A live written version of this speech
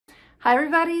Hi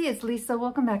everybody, it's Lisa.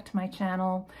 Welcome back to my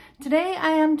channel. Today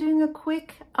I am doing a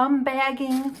quick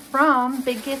unbagging from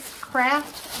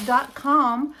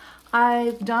biggestcraft.com.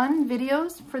 I've done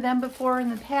videos for them before in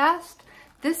the past.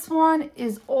 This one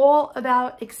is all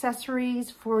about accessories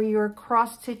for your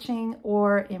cross-stitching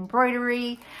or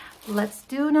embroidery. Let's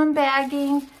do an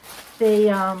unbagging. They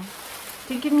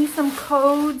did give me some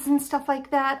codes and stuff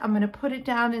like that. I'm going to put it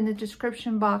down in the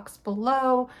description box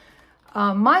below.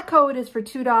 My code is for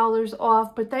 $2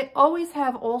 off, but they always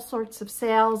have all sorts of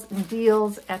sales and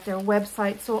deals at their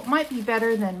website, so it might be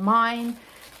better than mine.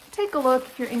 Take a look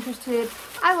if you're interested.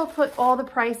 I will put all the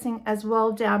pricing as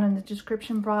well down in the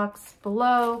description box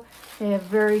below. They have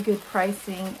very good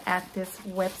pricing at this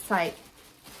website.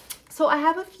 So I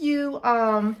have a few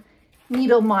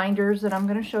needle minders that I'm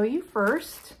going to show you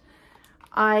first.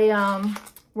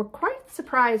 We're quite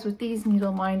surprised with these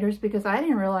needle minders because I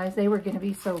didn't realize they were going to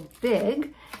be so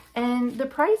big, and the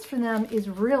price for them is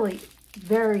really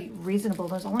very reasonable.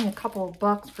 There's only a couple of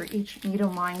bucks for each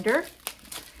needle minder.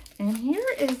 And here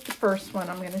is the first one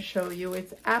I'm going to show you.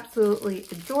 It's absolutely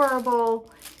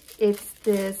adorable. It's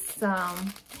this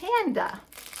panda.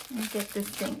 Let me get this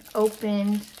thing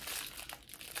opened.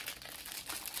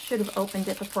 Should have opened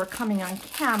it before coming on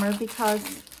camera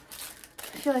because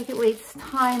I feel like it wastes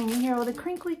time, and you hear all the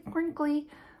crinkly.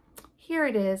 Here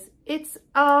it is. It's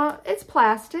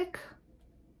plastic,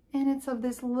 and it's of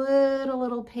this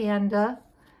little panda,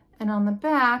 and on the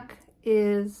back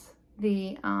is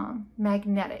the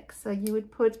magnetic. So you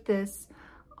would put this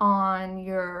on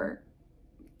your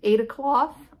Aida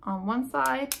cloth on one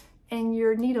side, and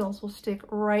your needles will stick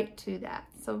right to that.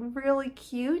 So really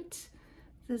cute,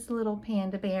 this little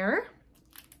panda bear.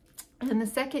 And the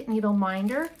second needle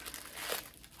minder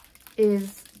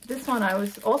is this one. I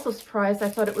was also surprised. I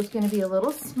thought it was going to be a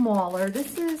little smaller.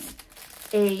 This is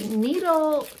a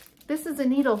needle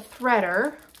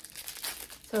threader.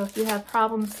 So if you have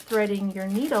problems threading your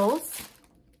needles,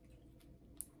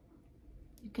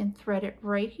 you can thread it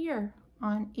right here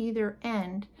on either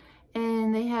end.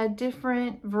 And they had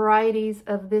different varieties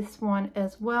of this one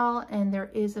as well, and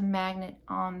there is a magnet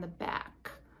on the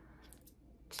back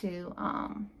to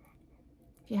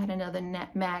if you had another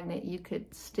net magnet, you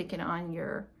could stick it on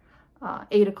your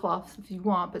Aida cloths if you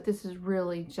want, but this is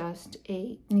really just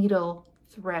a needle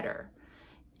threader.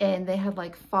 And they had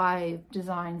like 5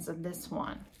 designs of this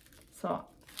one. So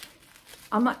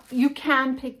you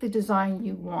can pick the design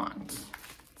you want.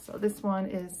 So this one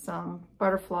is some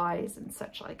butterflies and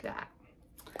such like that.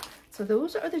 So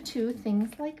those are the 2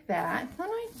 things like that. Then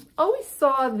I always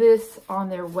saw this on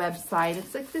their website.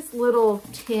 It's like this little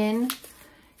tin.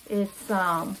 It's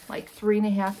like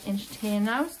 3.5-inch tin.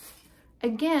 I was,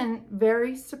 again,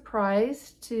 very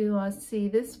surprised to see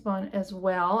this one as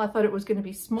well. I thought it was going to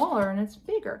be smaller, and it's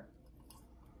bigger.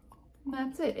 And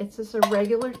that's it. It's just a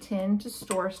regular tin to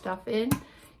store stuff in.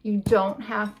 You don't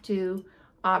have to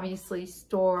obviously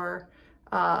store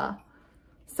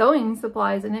sewing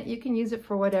supplies in it. You can use it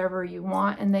for whatever you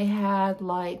want. And they had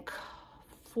like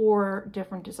 4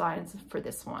 different designs for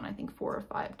this one. I think 4 or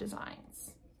 5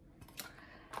 designs.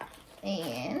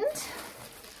 And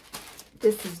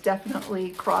this is definitely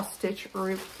cross-stitch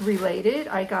related.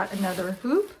 I got another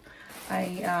hoop.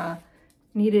 I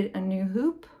needed a new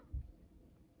hoop.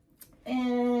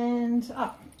 And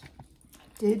I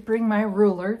did bring my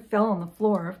ruler. Fell on the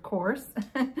floor, of course.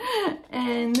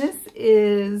 And this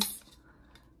is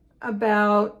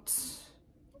about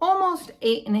almost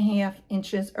 8.5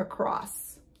 inches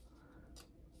across.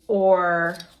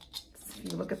 Or if you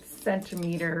look at the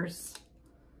centimeters,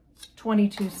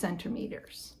 22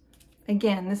 centimeters.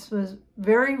 Again, this was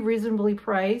very reasonably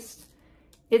priced.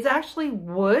 It's actually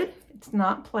wood, it's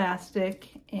not plastic,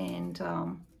 and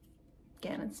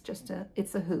again,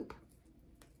 it's a hoop.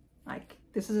 Like,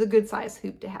 this is a good size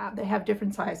hoop to have. They have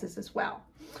different sizes as well.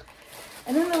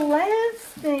 And then the last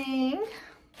thing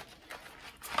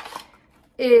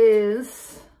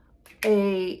is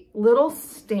a little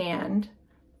stand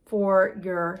for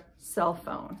your cell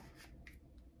phone,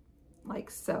 like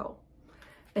so.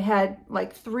 They had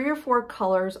like 3 or 4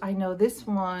 colors. I know this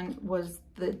one was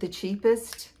the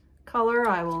cheapest color.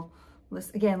 I will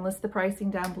list the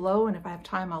pricing down below, and if I have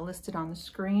time, I'll list it on the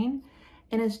screen.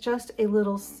 And it's just a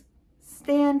little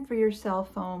stand for your cell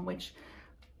phone, which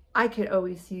I could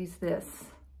always use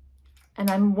this. And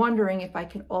I'm wondering if I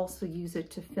can also use it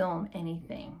to film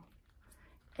anything.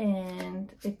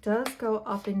 And it does go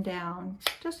up and down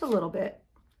just a little bit,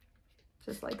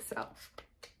 just like so.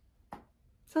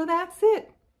 So that's it.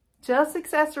 Just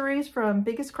accessories from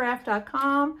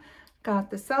biggestcraft.com.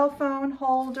 Got the cell phone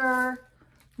holder,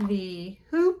 the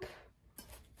hoop,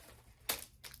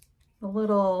 the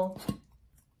little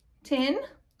tin,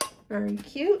 very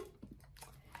cute,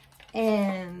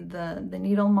 and the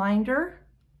needle minder,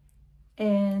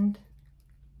 and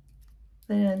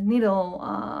the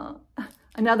needle,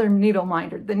 another needle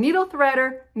minder, the needle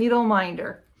threader, needle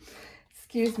minder.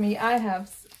 Excuse me, I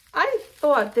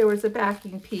thought there was a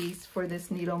backing piece for this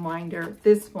needle minder,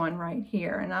 this one right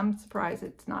here, and I'm surprised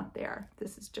it's not there.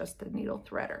 This is just the needle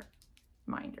threader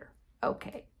minder.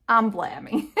 Okay, I'm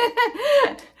blabbing.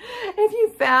 If you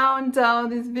found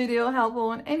this video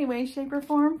helpful in any way, shape, or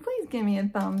form, please give me a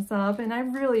thumbs up, and I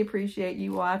really appreciate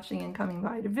you watching and coming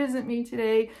by to visit me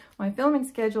today. My filming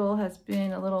schedule has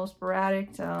been a little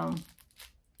sporadic, a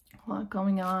lot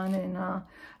going on, and I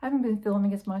haven't been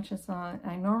filming as much as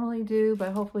I normally do,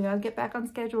 but hopefully I'll get back on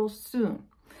schedule soon.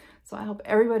 So I hope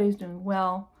everybody's doing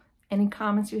well. Any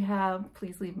comments you have,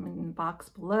 please leave them in the box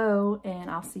below, and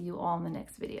I'll see you all in the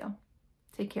next video.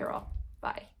 Take care all.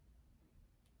 Bye.